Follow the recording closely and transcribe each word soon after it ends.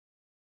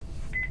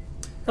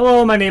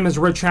Hello, my name is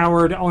Rich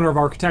Howard, owner of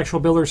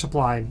Architectural Builder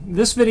Supply.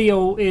 This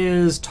video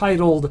is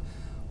titled,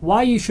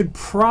 Why You Should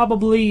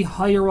Probably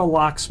Hire a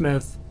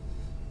Locksmith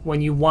When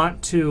You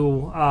Want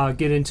to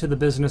Get into the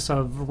business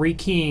of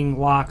rekeying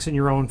locks in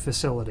your own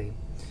facility.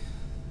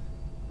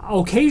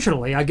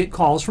 Occasionally, I get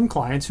calls from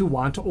clients who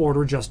want to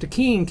order just a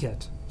keying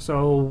kit.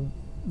 So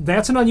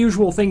that's an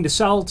unusual thing to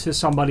sell to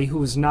somebody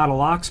who is not a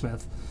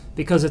locksmith,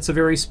 because it's a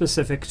very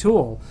specific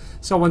tool.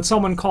 So when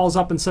someone calls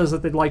up and says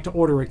that they'd like to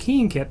order a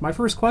keying kit, my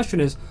first question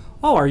is,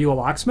 oh, are you a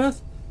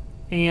locksmith?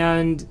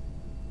 And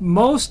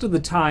most of the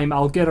time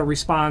I'll get a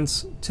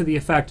response to the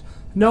effect,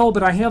 no,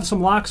 but I have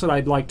some locks that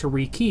I'd like to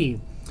rekey.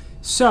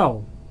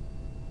 So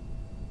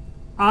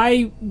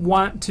I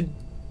want to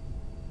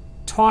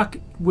talk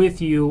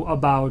with you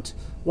about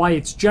why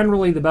it's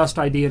generally the best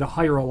idea to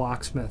hire a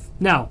locksmith.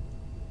 Now,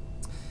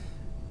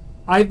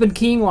 I've been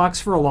keying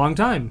locks for a long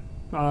time.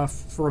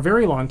 For a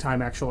very long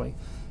time, actually.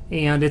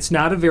 And it's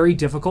not a very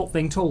difficult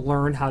thing to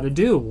learn how to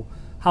do.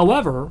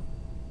 However,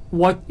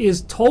 what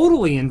is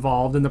totally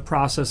involved in the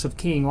process of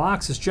keying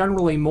locks is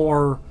generally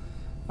more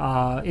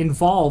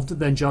involved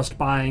than just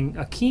buying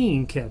a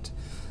keying kit.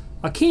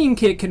 A keying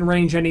kit can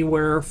range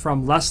anywhere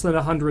from less than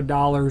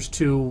 $100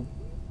 to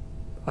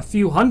a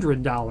few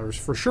 $100s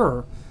for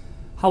sure.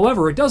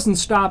 However, it doesn't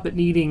stop at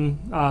needing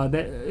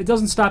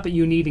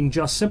you needing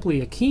just simply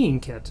a keying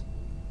kit.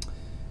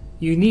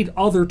 You need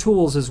other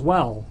tools as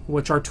well,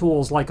 which are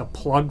tools like a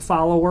plug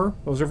follower.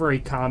 Those are very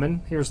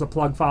common. Here's the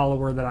plug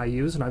follower that I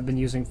use and I've been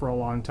using for a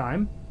long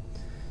time.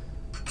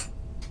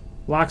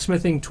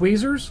 Locksmithing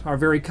tweezers are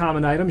very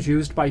common items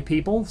used by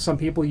people. Some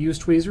people use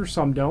tweezers,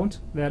 some don't,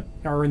 that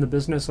are in the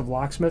business of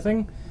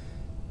locksmithing.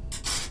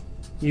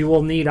 You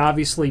will need,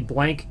 obviously,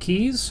 blank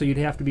keys, so you'd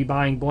have to be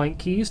buying blank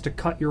keys to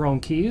cut your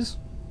own keys,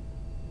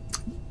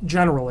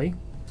 generally.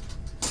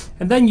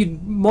 And then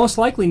you'd most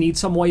likely need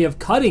some way of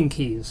cutting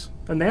keys.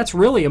 And that's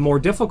really a more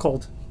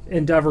difficult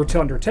endeavor to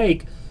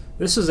undertake.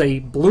 This is a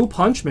blue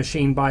punch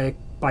machine by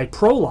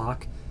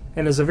ProLock,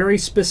 and is a very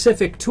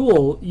specific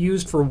tool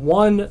used for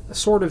one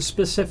sort of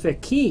specific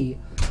key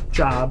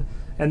job,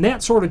 and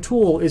that sort of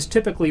tool is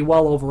typically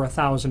well over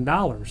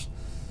 $1,000.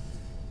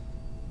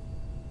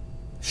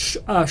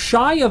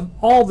 Shy of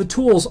all the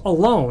tools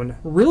alone,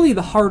 really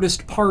the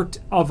hardest part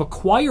of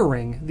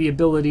acquiring the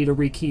ability to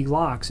rekey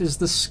locks is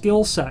the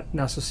skill set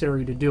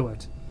necessary to do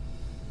it.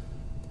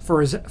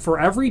 For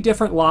every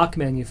different lock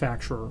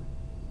manufacturer,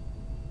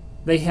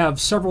 they have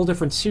several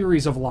different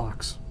series of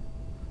locks.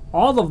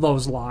 All of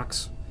those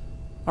locks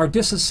are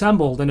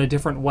disassembled in a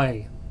different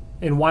way.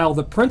 And while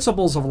the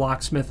principles of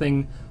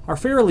locksmithing are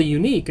fairly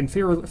unique and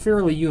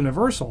fairly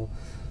universal,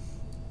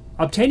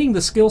 obtaining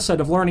the skill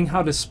set of learning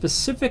how to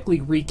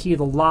specifically rekey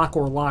the lock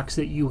or locks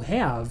that you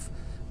have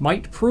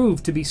might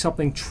prove to be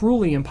something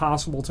truly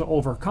impossible to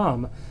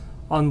overcome,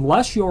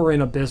 unless you're in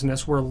a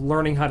business where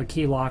learning how to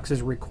key locks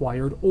is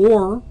required,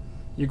 or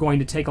you're going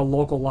to take a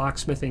local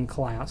locksmithing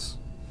class,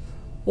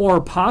 or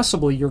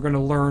possibly you're going to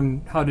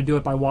learn how to do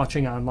it by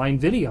watching online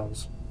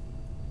videos.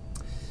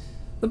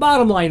 The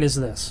bottom line is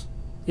this: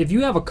 if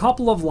you have a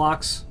couple of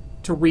locks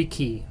to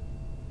rekey,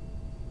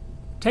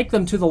 take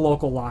them to the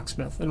local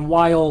locksmith. And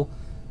while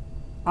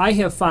I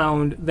have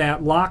found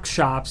that lock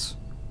shops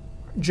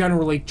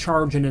generally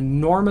charge an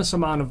enormous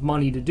amount of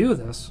money to do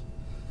this,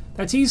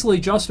 that's easily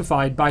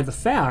justified by the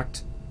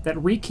fact that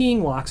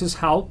rekeying locks is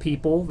how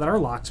people that are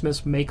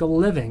locksmiths make a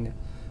living.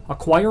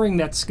 Acquiring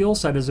that skill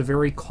set is a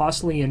very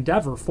costly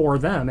endeavor for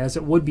them, as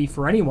it would be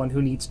for anyone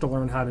who needs to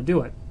learn how to do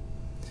it.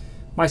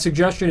 My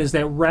suggestion is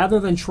that rather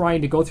than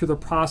trying to go through the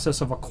process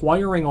of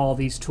acquiring all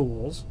these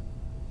tools,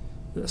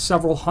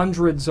 several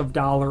hundreds of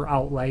dollar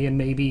outlay and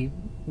maybe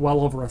well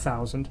over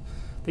 $1,000,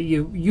 that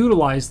you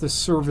utilize the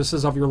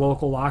services of your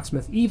local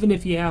locksmith, even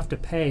if you have to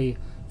pay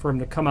for him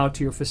to come out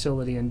to your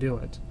facility and do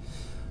it.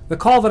 The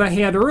call that I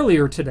had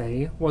earlier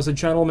today was a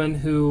gentleman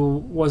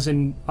who was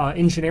in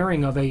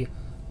engineering of a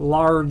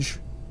large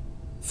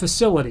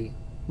facility,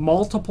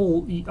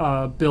 multiple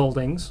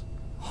buildings,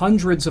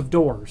 hundreds of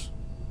doors.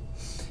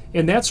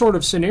 In that sort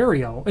of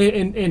scenario,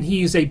 and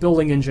he's a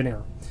building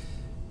engineer,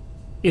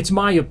 it's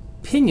my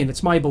opinion,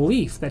 it's my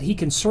belief that he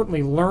can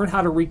certainly learn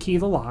how to rekey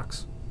the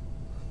locks,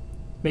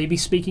 maybe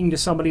speaking to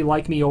somebody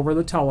like me over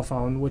the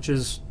telephone, which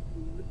is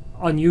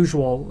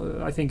unusual.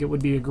 I think it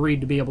would be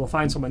agreed to be able to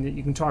find someone that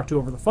you can talk to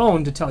over the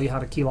phone to tell you how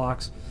to key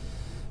locks.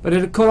 But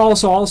it could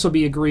also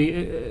be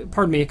agreed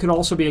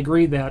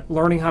that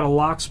learning how to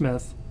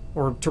locksmith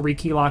or to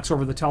rekey locks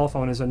over the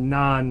telephone is a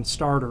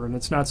non-starter, and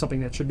it's not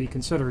something that should be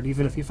considered,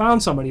 even if you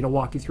found somebody to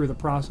walk you through the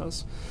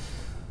process.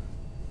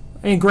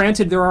 And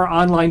granted, there are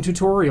online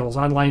tutorials,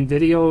 online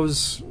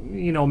videos,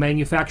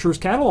 manufacturers'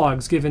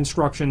 catalogs give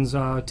instructions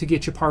to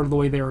get you part of the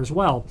way there as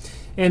well.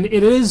 And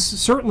it is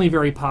certainly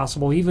very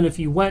possible, even if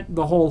you went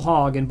the whole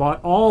hog and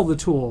bought all the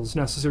tools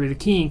necessary, the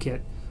keying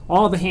kit,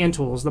 all the hand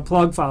tools, the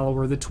plug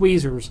follower, the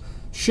tweezers,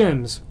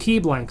 shims, key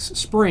blanks,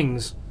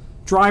 springs,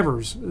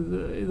 drivers,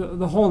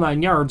 the whole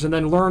 9 yards, and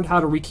then learned how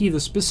to rekey the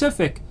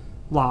specific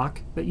lock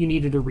that you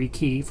needed to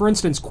rekey. For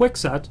instance,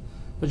 Quickset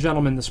the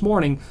gentleman this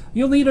morning,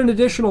 you'll need an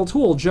additional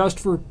tool just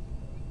for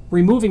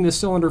removing the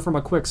cylinder from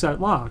a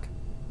quick-set lock.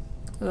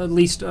 At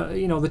least,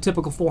 the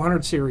typical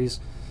 400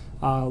 series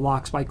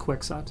locks by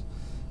Kwikset.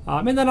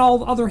 And then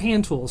all other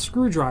hand tools,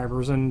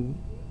 screwdrivers, and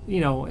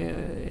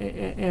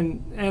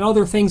and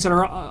other things that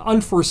are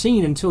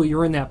unforeseen until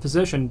you're in that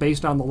position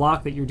based on the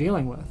lock that you're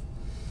dealing with.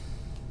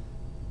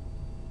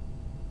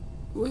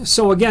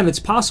 So again, it's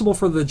possible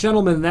for the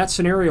gentleman in that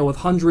scenario with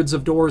hundreds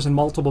of doors and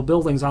multiple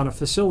buildings on a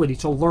facility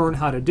to learn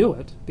how to do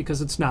it,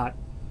 because it's not,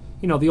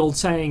 the old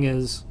saying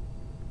is,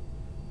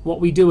 what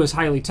we do is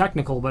highly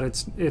technical,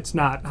 but it's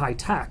not high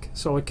tech,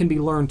 so it can be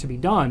learned to be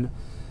done.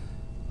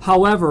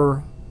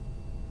 However,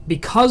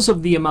 because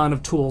of the amount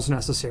of tools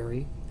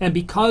necessary, and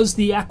because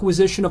the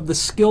acquisition of the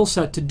skill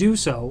set to do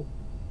so,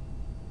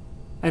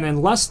 and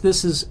unless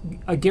this is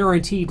a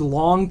guaranteed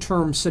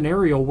long-term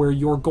scenario where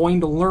you're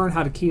going to learn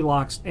how to key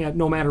locks at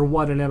no matter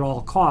what and at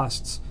all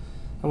costs,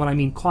 and when I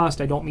mean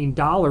cost, I don't mean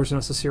dollars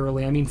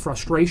necessarily, I mean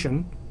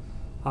frustration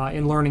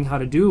in learning how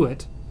to do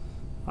it.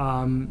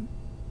 And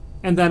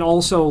then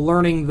also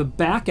learning the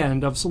back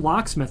end of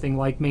locksmithing,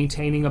 like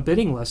maintaining a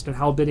bidding list and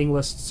how bidding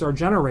lists are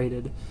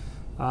generated,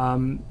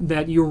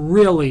 that you're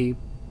really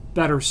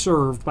better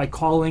served by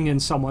calling in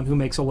someone who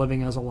makes a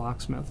living as a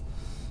locksmith.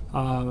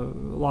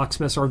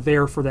 Locksmiths are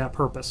there for that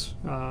purpose,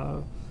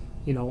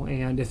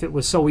 and if it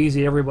was so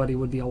easy, everybody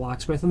would be a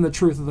locksmith, and the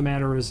truth of the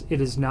matter is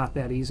it is not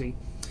that easy.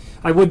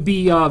 I would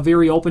be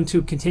very open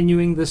to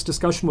continuing this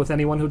discussion with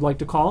anyone who'd like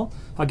to call.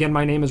 Again,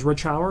 my name is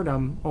Rich Howard.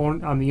 I'm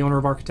the owner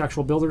of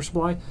Architectural Builder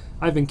Supply.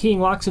 I've been keying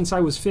locks since I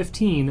was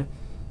 15,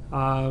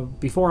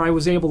 before I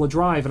was able to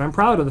drive, and I'm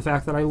proud of the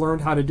fact that I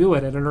learned how to do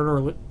it at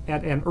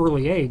an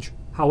early age.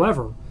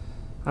 However,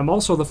 I'm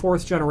also the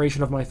fourth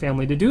generation of my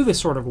family to do this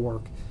sort of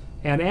work.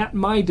 And at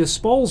my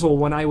disposal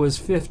when I was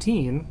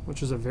 15,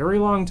 which is a very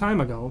long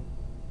time ago,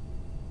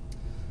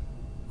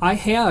 I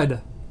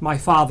had my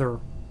father,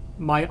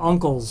 my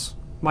uncles,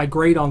 my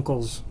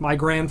great-uncles, my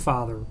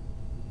grandfather,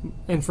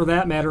 and for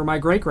that matter, my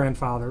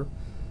great-grandfather,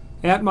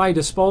 at my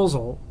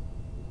disposal.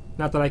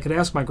 Not that I could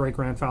ask my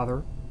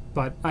great-grandfather,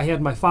 but I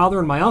had my father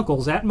and my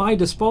uncles at my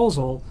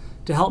disposal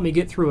to help me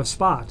get through a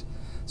spot.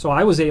 So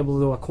I was able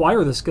to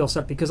acquire the skill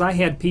set because I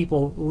had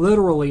people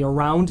literally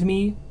around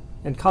me,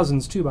 and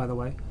cousins too, by the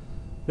way,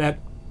 that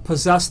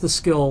possess the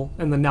skill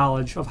and the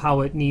knowledge of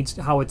how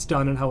it's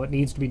done and how it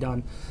needs to be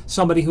done.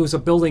 Somebody who's a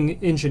building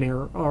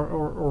engineer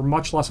or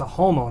much less a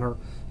homeowner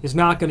is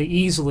not going to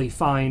easily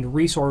find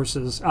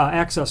resources,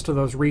 access to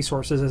those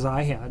resources as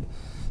I had.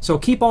 So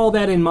keep all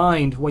that in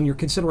mind when you're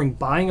considering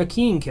buying a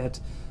keying kit,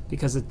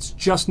 because it's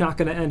just not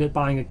going to end at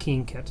buying a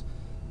keying kit.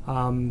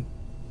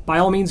 By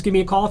all means, give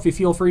me a call if you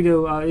feel free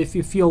to.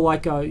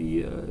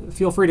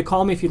 Feel free to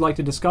call me if you'd like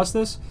to discuss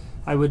this.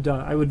 I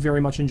would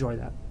very much enjoy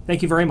that.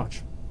 Thank you very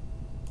much.